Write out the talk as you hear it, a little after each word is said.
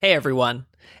Hey everyone.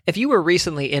 If you were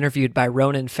recently interviewed by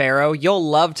Ronan Farrow, you'll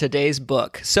love today's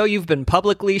book, So You've Been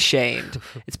Publicly Shamed.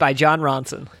 It's by John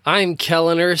Ronson. I'm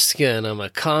Kellen Erskine. I'm a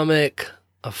comic,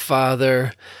 a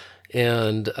father,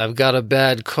 and I've got a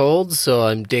bad cold, so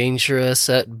I'm dangerous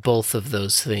at both of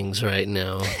those things right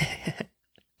now.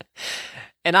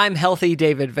 And I'm healthy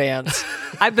David Vance.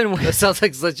 That sounds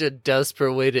like such a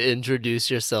desperate way to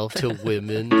introduce yourself to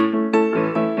women.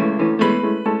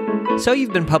 So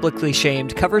You've Been Publicly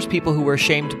Shamed covers people who were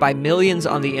shamed by millions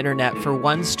on the internet for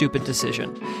one stupid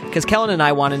decision. Because Kellen and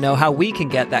I want to know how we can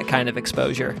get that kind of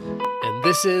exposure. And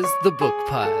this is The Book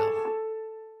Pile.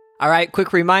 All right,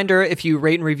 quick reminder, if you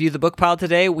rate and review The Book Pile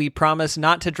today, we promise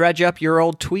not to dredge up your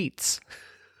old tweets.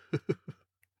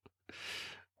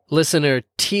 Listener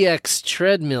TX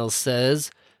Treadmill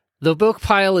says, the book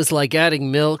pile is like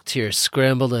adding milk to your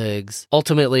scrambled eggs.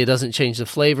 Ultimately, it doesn't change the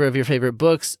flavor of your favorite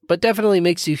books, but definitely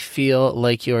makes you feel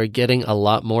like you're getting a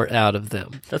lot more out of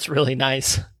them. That's really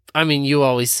nice. I mean, you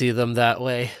always see them that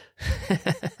way.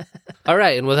 All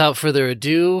right, and without further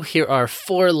ado, here are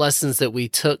 4 lessons that we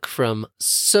took from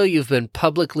So You've Been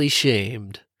Publicly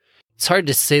Shamed. It's hard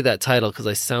to say that title because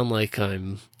I sound like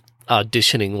I'm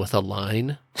auditioning with a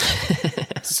line.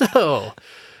 So,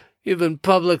 you've been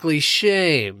publicly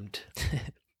shamed.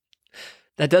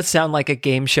 That does sound like a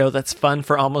game show that's fun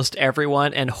for almost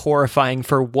everyone and horrifying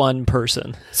for one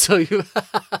person. So you...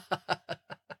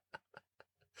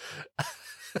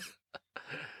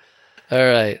 All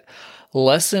right.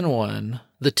 Lesson 1.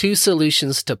 The 2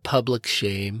 solutions to public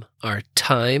shame are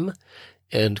time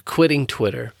and quitting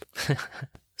Twitter.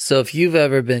 So if you've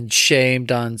ever been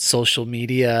shamed on social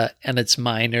media and it's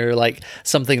minor, like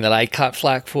something that I caught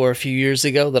flack for a few years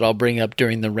ago that I'll bring up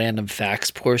during the random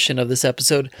facts portion of this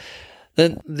episode,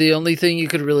 then the only thing you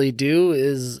could really do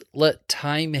is let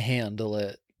time handle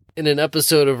it. In an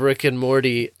episode of Rick and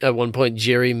Morty, at one point,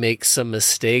 Jerry makes some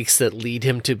mistakes that lead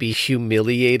him to be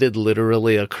humiliated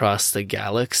literally across the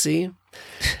galaxy.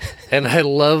 And I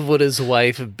love what his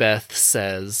wife, Beth,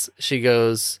 says. She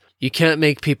goes, "You can't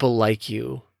make people like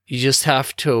you. You just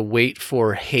have to wait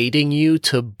for hating you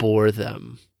to bore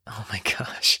them." Oh my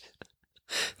gosh.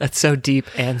 That's so deep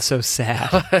and so sad.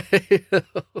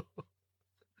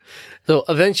 So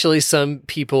eventually some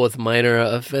people with minor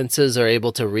offenses are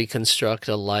able to reconstruct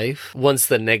a life once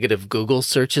the negative Google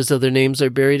searches of their names are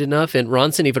buried enough. And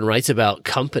Ronson even writes about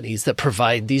companies that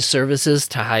provide these services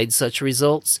to hide such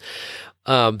results.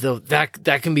 Though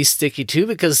that can be sticky too,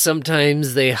 because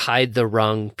sometimes they hide the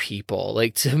wrong people.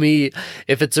 Like, to me,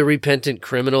 if it's a repentant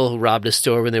criminal who robbed a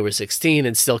store when they were 16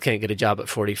 and still can't get a job at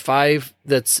 45,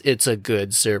 it's a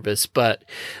good service. But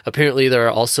apparently there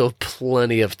are also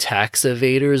plenty of tax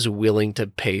evaders willing to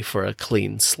pay for a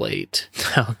clean slate.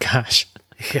 Oh gosh.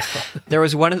 Yeah. There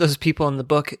was one of those people in the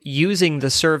book using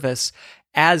the service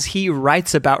as he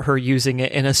writes about her using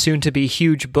it in a soon-to-be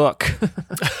huge book.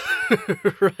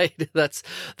 Right. That's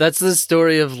the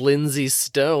story of Lindsay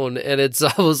Stone, and it's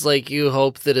almost like you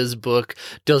hope that his book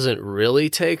doesn't really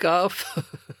take off.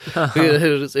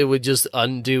 It would just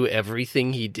undo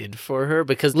everything he did for her,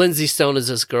 because Lindsay Stone is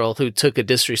this girl who took a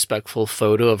disrespectful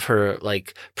photo of her,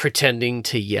 like, pretending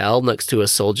to yell next to a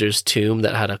soldier's tomb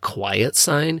that had a quiet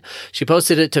sign. She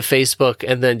posted it to Facebook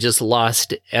and then just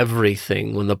lost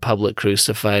everything when the public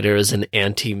crucified her as an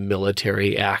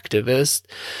anti-military activist.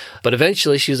 But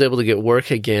eventually she was able to get work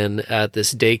again at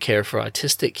this daycare for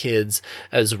autistic kids,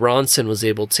 as Ronson was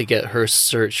able to get her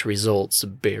search results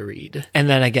buried. And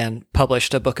then again,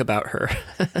 published a book about her.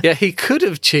 Yeah, he could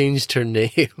have changed her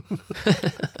name.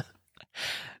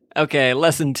 Okay,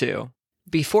 lesson 2.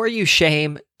 Before you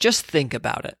shame, just think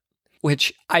about it.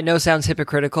 Which I know sounds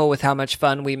hypocritical with how much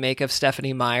fun we make of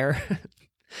Stephanie Meyer.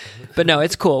 But no,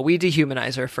 it's cool. We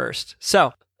dehumanize her first.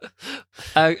 So,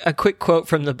 a quick quote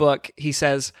from the book. He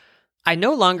says, "I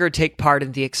no longer take part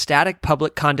in the ecstatic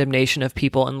public condemnation of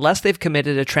people unless they've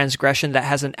committed a transgression that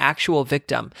has an actual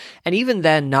victim, and even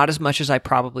then, not as much as I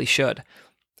probably should.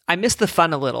 I miss the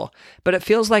fun a little, but it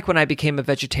feels like when I became a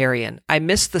vegetarian. I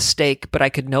missed the steak, but I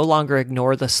could no longer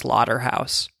ignore the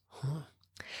slaughterhouse."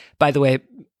 By the way,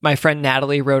 my friend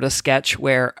Natalie wrote a sketch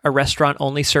where a restaurant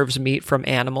only serves meat from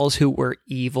animals who were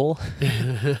evil.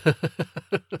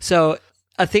 So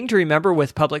a thing to remember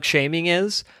with public shaming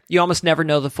is you almost never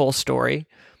know the full story,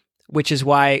 which is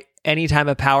why anytime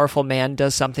a powerful man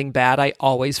does something bad, I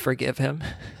always forgive him.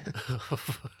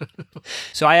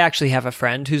 So I actually have a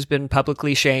friend who's been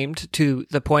publicly shamed to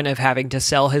the point of having to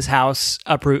sell his house,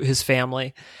 uproot his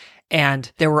family.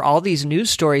 And there were all these news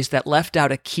stories that left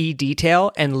out a key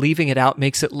detail, and leaving it out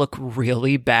makes it look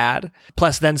really bad.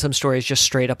 Plus, then some stories just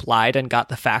straight up lied and got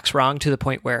the facts wrong to the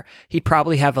point where he'd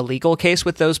probably have a legal case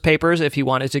with those papers if he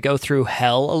wanted to go through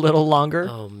hell a little longer.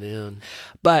 Oh, man.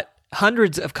 But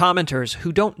hundreds of commenters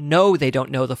who don't know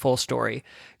the full story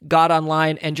got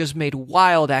online and just made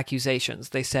wild accusations.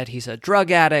 They said he's a drug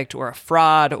addict or a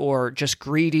fraud or just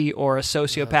greedy or a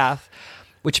sociopath,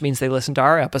 which means they listened to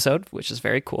our episode, which is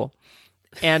very cool.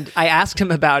 And I asked him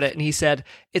about it, and he said,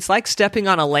 it's like stepping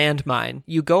on a landmine.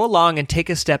 You go along and take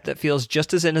a step that feels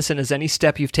just as innocent as any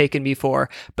step you've taken before,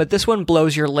 but this one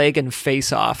blows your leg and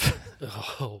face off.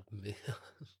 Oh, man.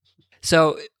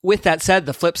 So with that said,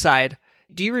 the flip side,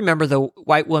 do you remember the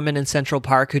white woman in Central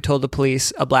Park who told the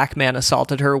police a black man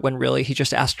assaulted her when really he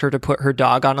just asked her to put her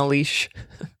dog on a leash?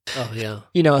 Oh, yeah.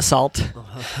 Assault.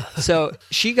 So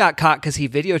she got caught because he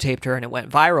videotaped her and it went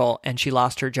viral and she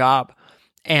lost her job.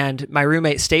 And my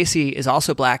roommate Stacy is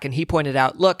also black, and he pointed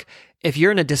out, look, if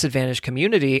you're in a disadvantaged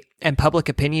community and public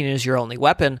opinion is your only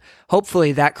weapon,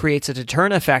 hopefully that creates a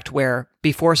deterrent effect where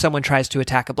before someone tries to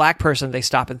attack a black person, they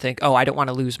stop and think, oh, I don't want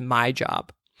to lose my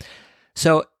job.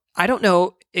 So I don't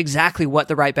know exactly what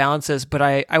the right balance is, but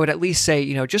I would at least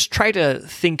say, just try to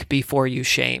think before you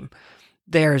shame.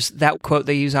 There's that quote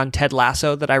they use on Ted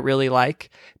Lasso that I really like.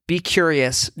 Be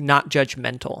curious, not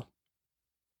judgmental.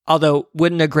 Although,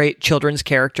 wouldn't a great children's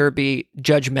character be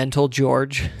Judgmental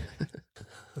George?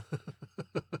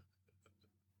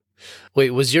 Wait,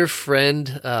 was your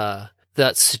friend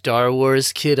that Star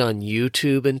Wars kid on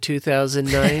YouTube in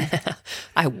 2009?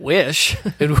 I wish.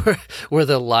 And were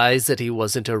the lies that he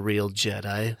wasn't a real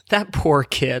Jedi? That poor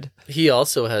kid. He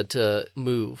also had to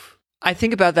move. I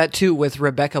think about that too with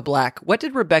Rebecca Black. What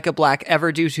did Rebecca Black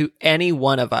ever do to any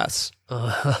one of us?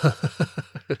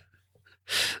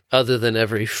 Other than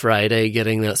every Friday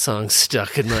getting that song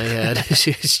stuck in my head.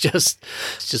 She's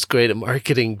just great at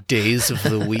marketing days of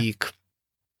the week.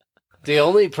 The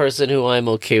only person who I'm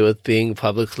okay with being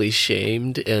publicly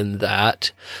shamed in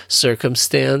that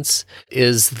circumstance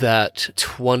is that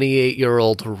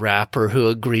 28-year-old rapper who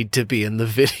agreed to be in the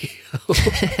video.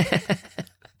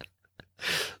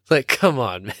 Like, come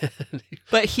on, man.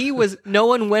 But no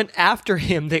one went after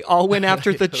him. They all went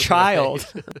after the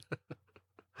child.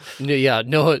 Yeah,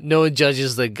 no one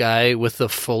judges the guy with the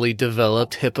fully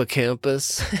developed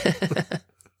hippocampus.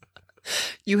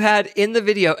 You had in the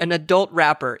video an adult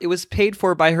rapper. It was paid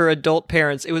for by her adult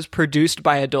parents. It was produced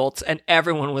by adults, and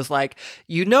everyone was like,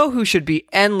 you know who should be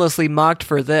endlessly mocked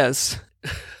for this?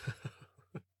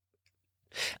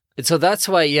 And so that's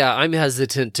why, I'm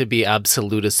hesitant to be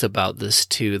absolutist about this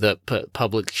too, that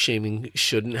public shaming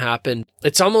shouldn't happen.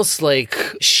 It's almost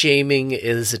like shaming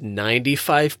is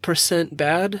 95%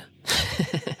 bad.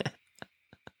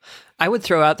 I would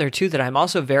throw out there too that I'm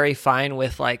also very fine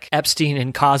with like Epstein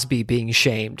and Cosby being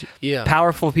shamed. Yeah.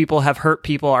 Powerful people have hurt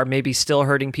people, are maybe still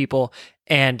hurting people,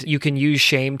 and you can use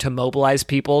shame to mobilize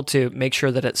people to make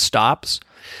sure that it stops.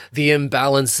 The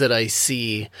imbalance that I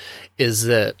see is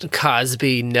that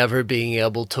Cosby never being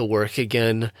able to work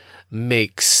again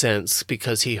makes sense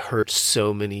because he hurt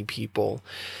so many people.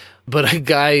 But a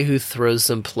guy who throws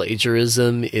some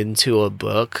plagiarism into a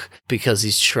book because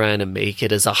he's trying to make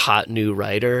it as a hot new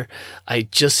writer, I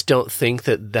just don't think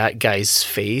that guy's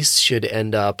face should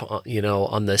end up,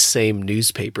 on the same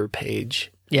newspaper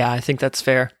page. Yeah, I think that's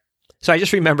fair. So I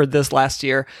just remembered this last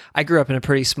year. I grew up in a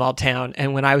pretty small town,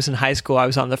 and when I was in high school, I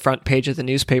was on the front page of the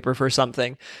newspaper for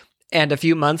something. And a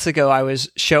few months ago, I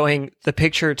was showing the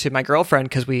picture to my girlfriend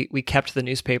because we kept the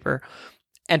newspaper.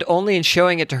 And only in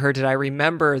showing it to her did I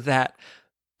remember that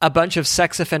a bunch of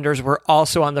sex offenders were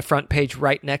also on the front page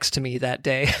right next to me that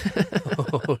day.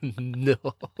 Oh, no.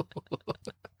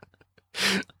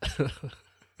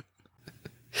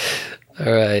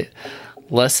 All right.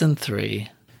 Lesson 3.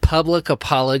 Public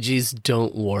apologies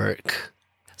don't work.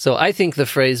 So I think the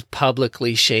phrase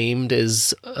publicly shamed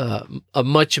is a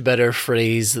much better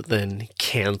phrase than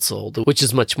canceled, which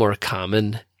is much more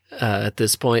common at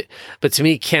this point. But to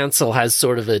me, cancel has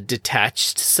sort of a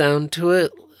detached sound to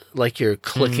it, like you're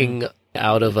clicking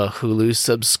out of a Hulu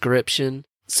subscription.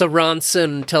 So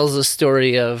Ronson tells the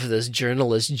story of this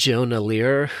journalist, Jonah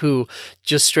Lear, who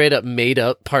just straight up made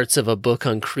up parts of a book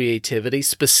on creativity,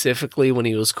 specifically when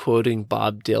he was quoting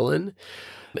Bob Dylan.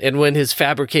 And when his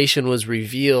fabrication was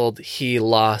revealed, he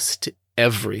lost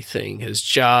everything, his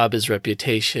job, his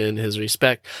reputation, his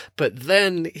respect. But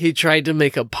then he tried to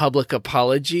make a public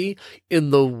apology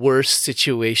in the worst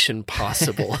situation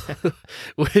possible,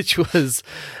 which was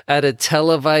at a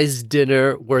televised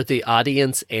dinner where the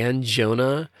audience and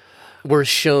Jonah were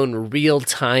shown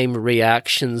real-time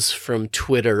reactions from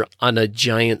Twitter on a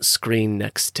giant screen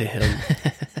next to him.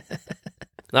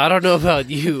 I don't know about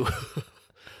you,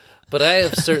 but I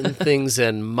have certain things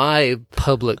in my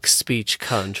public speech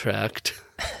contract.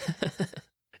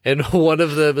 And one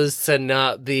of them is to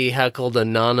not be heckled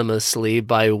anonymously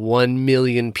by 1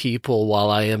 million people while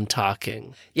I am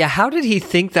talking. Yeah, how did he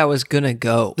think that was gonna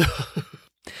go?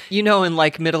 You know, in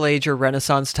like Middle Age or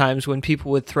Renaissance times when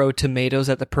people would throw tomatoes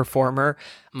at the performer,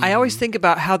 I always think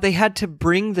about how they had to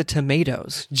bring the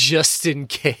tomatoes. Just in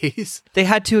case. They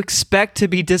had to expect to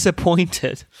be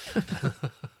disappointed.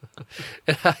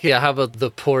 Yeah, how about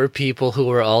the poor people who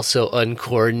were also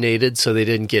uncoordinated so they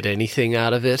didn't get anything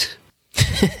out of it?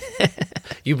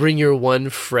 You bring your one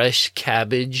fresh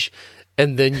cabbage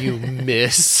and then you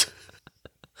miss.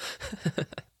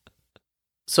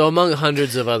 So among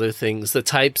hundreds of other things, the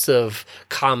types of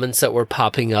comments that were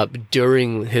popping up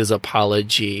during his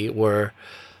apology were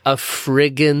a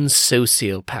friggin'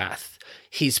 sociopath.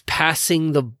 He's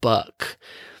passing the buck.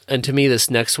 And to me, this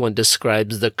next one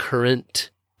describes the current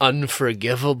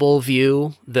unforgivable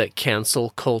view that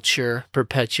cancel culture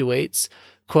perpetuates.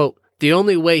 Quote, "The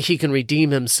only way he can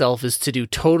redeem himself is to do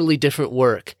totally different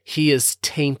work. He is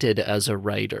tainted as a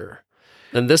writer."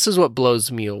 And this is what blows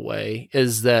me away,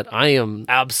 is that I am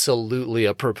absolutely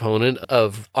a proponent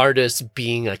of artists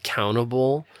being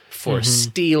accountable for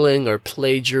stealing or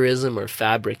plagiarism or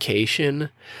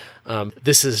fabrication.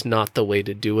 This is not the way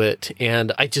to do it.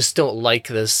 And I just don't like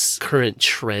this current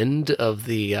trend of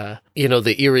the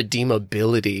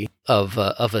irredeemability of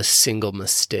a single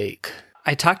mistake.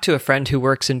 I talked to a friend who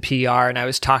works in PR, and I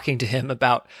was talking to him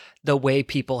about the way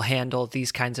people handle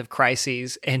these kinds of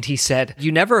crises. And he said,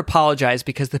 you never apologize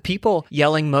because the people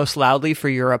yelling most loudly for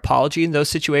your apology in those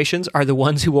situations are the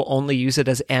ones who will only use it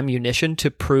as ammunition to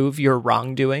prove your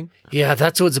wrongdoing. Yeah,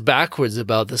 that's what's backwards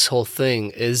about this whole thing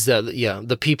is that,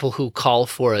 the people who call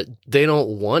for it, they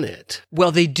don't want it.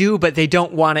 Well, they do, but they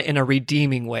don't want it in a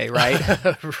redeeming way, right?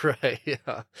 Right,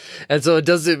 yeah. And so it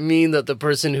doesn't mean that the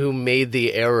person who made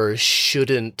the error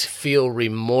shouldn't feel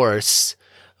remorse.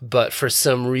 But for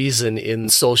some reason in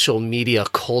social media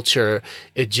culture,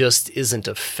 it just isn't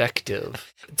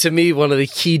effective. To me, one of the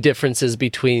key differences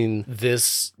between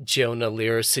this Jonah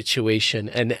Lehrer situation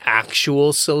and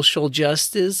actual social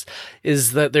justice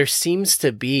is that there seems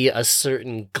to be a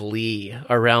certain glee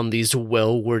around these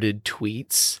well-worded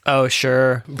tweets. Oh,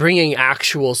 sure. Bringing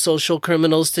actual social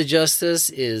criminals to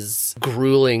justice is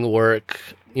grueling work,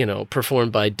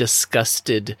 performed by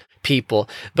disgusted people.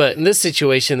 But in this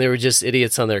situation, they were just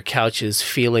idiots on their couches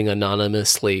feeling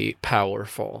anonymously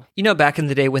powerful. Back in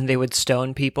the day when they would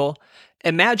stone people,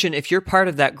 imagine if you're part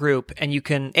of that group and you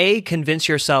can A, convince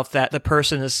yourself that the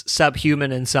person is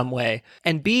subhuman in some way,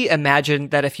 and B, imagine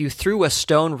that if you threw a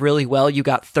stone really well, you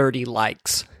got 30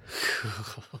 likes.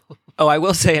 Oh, I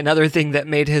will say another thing that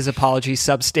made his apology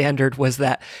substandard was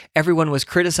that everyone was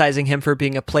criticizing him for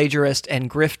being a plagiarist and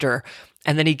grifter,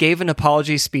 and then he gave an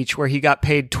apology speech where he got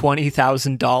paid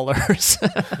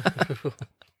 $20,000.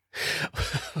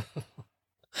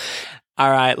 All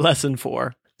right, lesson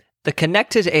 4. The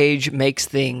connected age makes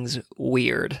things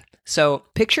weird. So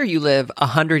picture you live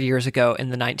 100 years ago in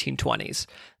the 1920s.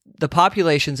 The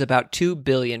population's about 2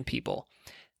 billion people.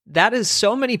 That is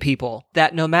so many people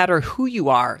that no matter who you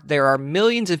are, there are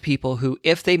millions of people who,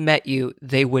 if they met you,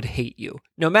 they would hate you,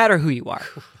 no matter who you are.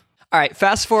 All right,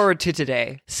 fast forward to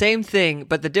today. Same thing,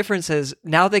 but the difference is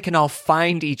now they can all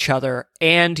find each other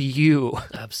and you.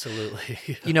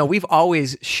 Absolutely. We've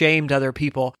always shamed other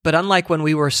people, but unlike when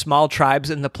we were small tribes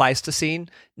in the Pleistocene,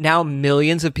 now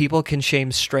millions of people can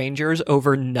shame strangers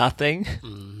over nothing.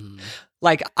 Mm.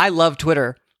 Like, I love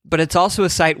Twitter, but it's also a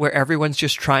site where everyone's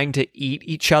just trying to eat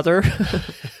each other.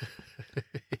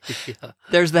 Yeah.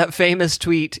 There's that famous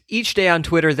tweet, each day on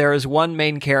Twitter there is one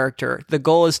main character. The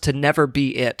goal is to never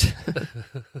be it.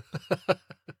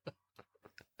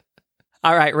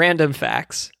 All right, random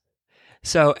facts.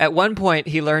 So at one point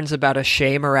he learns about a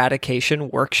shame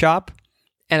eradication workshop,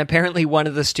 and apparently one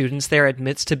of the students there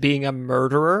admits to being a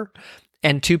murderer,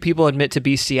 and 2 people admit to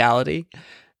bestiality.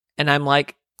 And I'm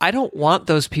like, I don't want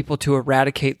those people to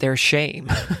eradicate their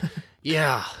shame.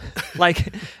 Yeah.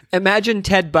 Like, imagine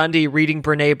Ted Bundy reading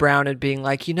Brene Brown and being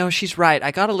like, she's right. I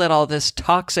got to let all this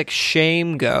toxic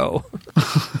shame go.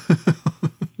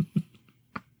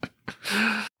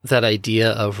 That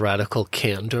idea of radical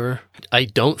candor, I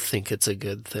don't think it's a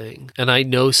good thing. And I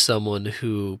know someone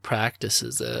who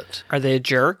practices it. Are they a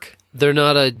jerk? they're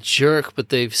not a jerk, but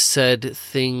they've said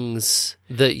things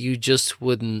that you just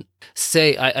wouldn't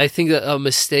say. I think that a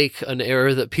mistake, an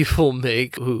error that people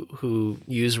make who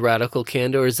use radical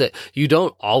candor is that you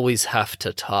don't always have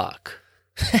to talk.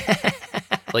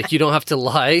 Like, you don't have to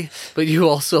lie, but you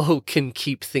also can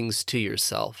keep things to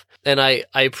yourself. And I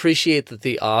appreciate that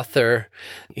the author,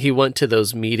 he went to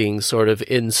those meetings sort of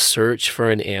in search for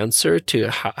an answer to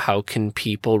how can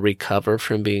people recover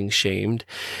from being shamed.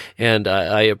 And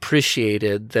I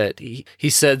appreciated that he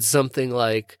said something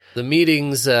like, the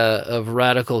meetings of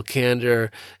radical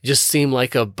candor just seem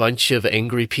like a bunch of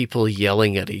angry people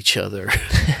yelling at each other.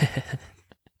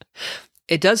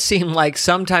 It does seem like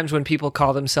sometimes when people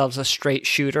call themselves a straight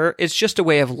shooter, it's just a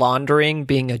way of laundering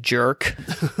being a jerk.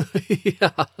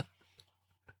 Yeah.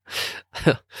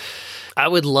 I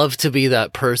would love to be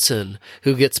that person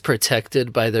who gets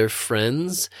protected by their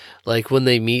friends. Like, when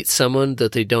they meet someone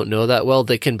that they don't know that well,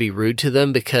 they can be rude to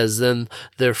them because then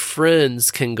their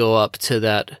friends can go up to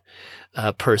that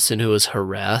person who was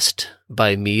harassed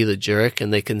by me, the jerk,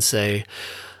 and they can say,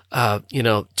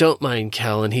 don't mind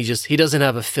Callan. He doesn't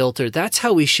have a filter. That's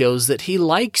how he shows that he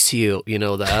likes you. You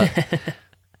know that?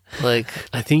 Like,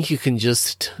 I think you can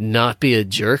just not be a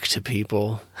jerk to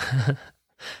people.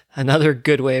 Another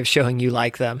good way of showing you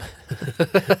like them.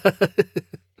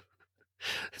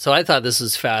 So I thought this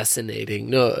was fascinating.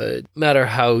 No matter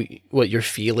what your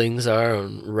feelings are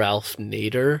on Ralph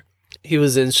Nader, he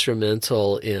was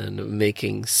instrumental in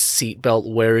making seatbelt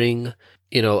wearing,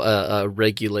 a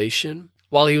regulation.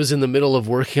 While he was in the middle of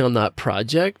working on that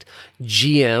project,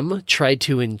 GM tried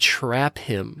to entrap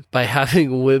him by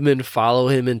having women follow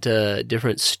him into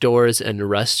different stores and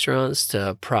restaurants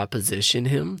to proposition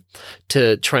him,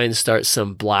 to try and start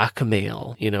some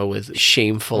blackmail, with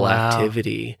shameful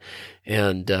activity.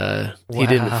 And he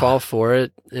didn't fall for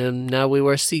it, and now we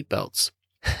wear seatbelts.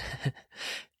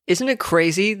 Isn't it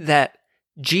crazy that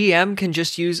GM can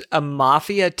just use a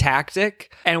mafia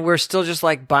tactic and we're still just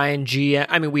like buying GM?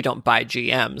 I mean, we don't buy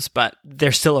GMs, but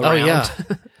they're still around. Oh, yeah.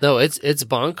 No, it's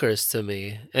bonkers to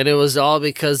me. And it was all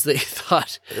because they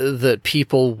thought that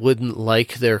people wouldn't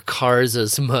like their cars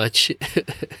as much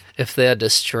if they had to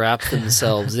strap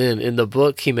themselves in. In the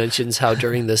book, he mentions how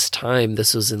during this time,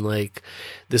 this was in the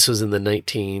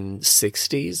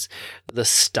 1960s, the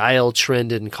style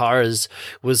trend in cars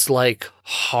was like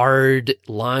hard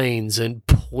lines and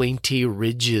pointy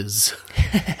ridges.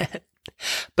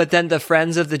 But then the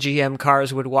friends of the GM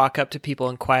cars would walk up to people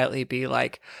and quietly be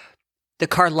like, the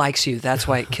car likes you, that's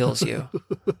why it kills you.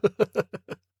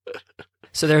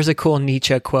 So there's a cool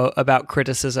Nietzsche quote about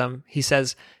criticism. He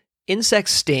says,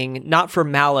 insects sting not for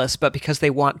malice, but because they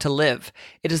want to live.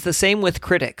 It is the same with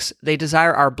critics. They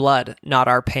desire our blood, not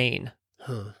our pain.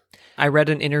 Huh. I read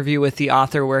an interview with the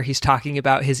author where he's talking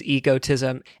about his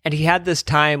egotism, and he had this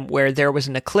time where there was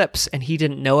an eclipse and he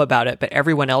didn't know about it, but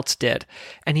everyone else did.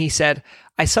 And he said,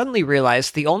 I suddenly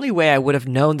realized the only way I would have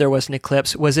known there was an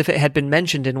eclipse was if it had been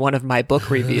mentioned in one of my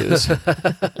book reviews.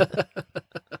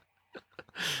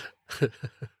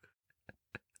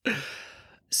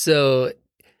 So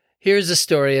here's a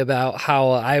story about how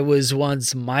I was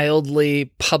once mildly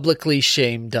publicly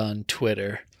shamed on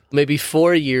Twitter. Maybe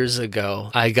 4 years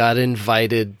ago, I got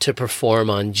invited to perform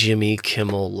on Jimmy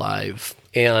Kimmel Live.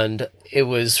 And it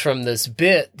was from this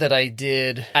bit that I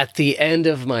did at the end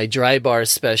of my Dry Bar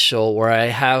special where I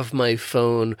have my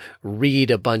phone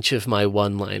read a bunch of my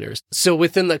one-liners. So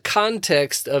within the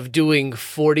context of doing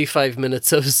 45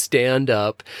 minutes of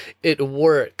stand-up, it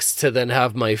works to then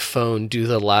have my phone do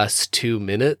the last 2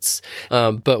 minutes.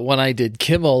 But when I did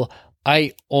Kimmel,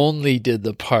 I only did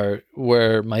the part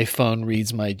where my phone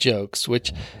reads my jokes,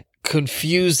 which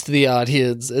confused the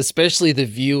audience, especially the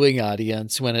viewing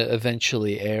audience, when it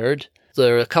eventually aired.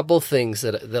 There are a couple things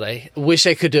that I wish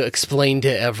I could explain to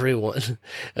everyone.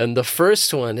 And the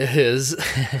first one is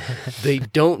they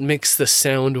don't mix the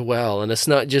sound well. And it's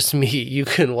not just me. You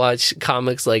can watch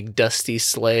comics like Dusty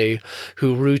Slay,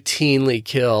 who routinely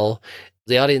kill.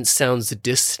 The audience sounds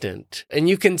distant. And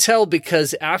you can tell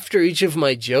because after each of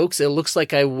my jokes, it looks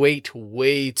like I wait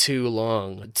way too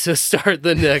long to start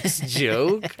the next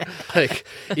joke. Like,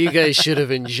 you guys should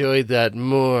have enjoyed that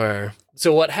more.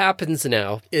 So what happens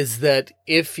now is that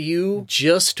if you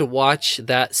just watch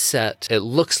that set, it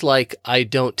looks like I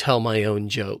don't tell my own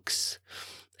jokes.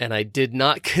 And I did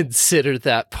not consider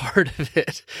that part of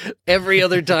it. Every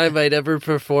other time I'd ever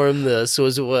performed this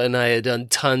was when I had done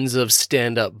tons of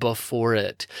stand-up before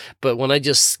it. But when I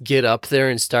just get up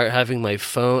there and start having my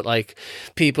phone, like,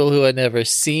 people who had never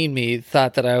seen me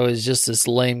thought that I was just this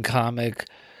lame comic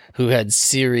who had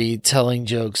Siri telling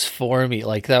jokes for me.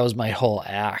 Like, that was my whole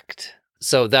act.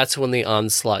 So that's when the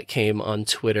onslaught came on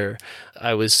Twitter.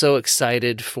 I was so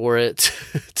excited for it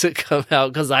to come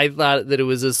out because I thought that it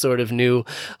was a sort of new,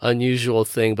 unusual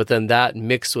thing. But then that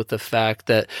mixed with the fact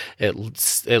that it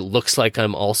looks like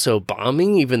I'm also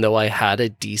bombing, even though I had a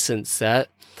decent set.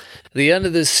 The end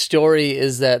of this story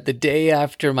is that the day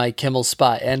after my Kimmel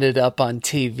spot ended up on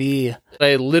TV,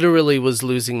 I literally was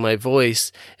losing my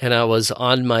voice, and I was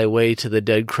on my way to the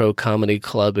Dead Crow Comedy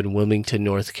Club in Wilmington,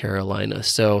 North Carolina.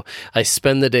 So I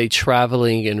spend the day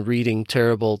traveling and reading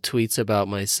terrible tweets about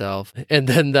myself. And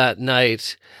then that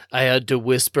night, I had to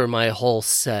whisper my whole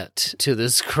set to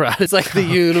this crowd. It's like the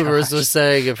universe was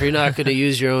saying, if you're not going to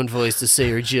use your own voice to say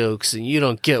your jokes, then you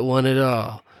don't get one at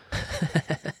all.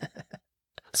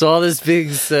 So all this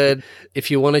being said, if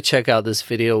you want to check out this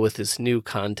video with this new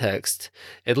context,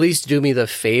 at least do me the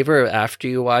favor after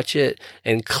you watch it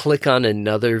and click on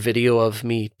another video of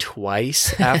me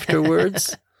twice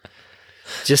afterwards,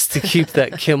 just to keep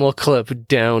that Kimmel clip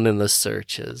down in the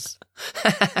searches.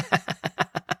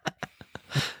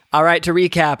 All right, to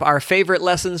recap, our favorite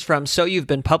lessons from So You've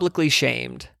Been Publicly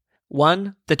Shamed.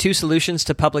 1, the 2 solutions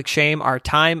to public shame are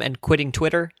time and quitting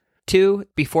Twitter. 2,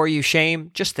 before you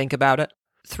shame, just think about it.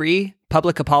 3,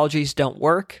 public apologies don't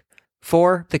work.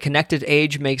 4, the connected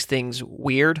age makes things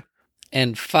weird.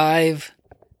 And 5,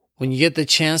 when you get the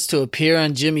chance to appear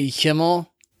on Jimmy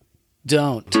Kimmel,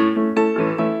 don't.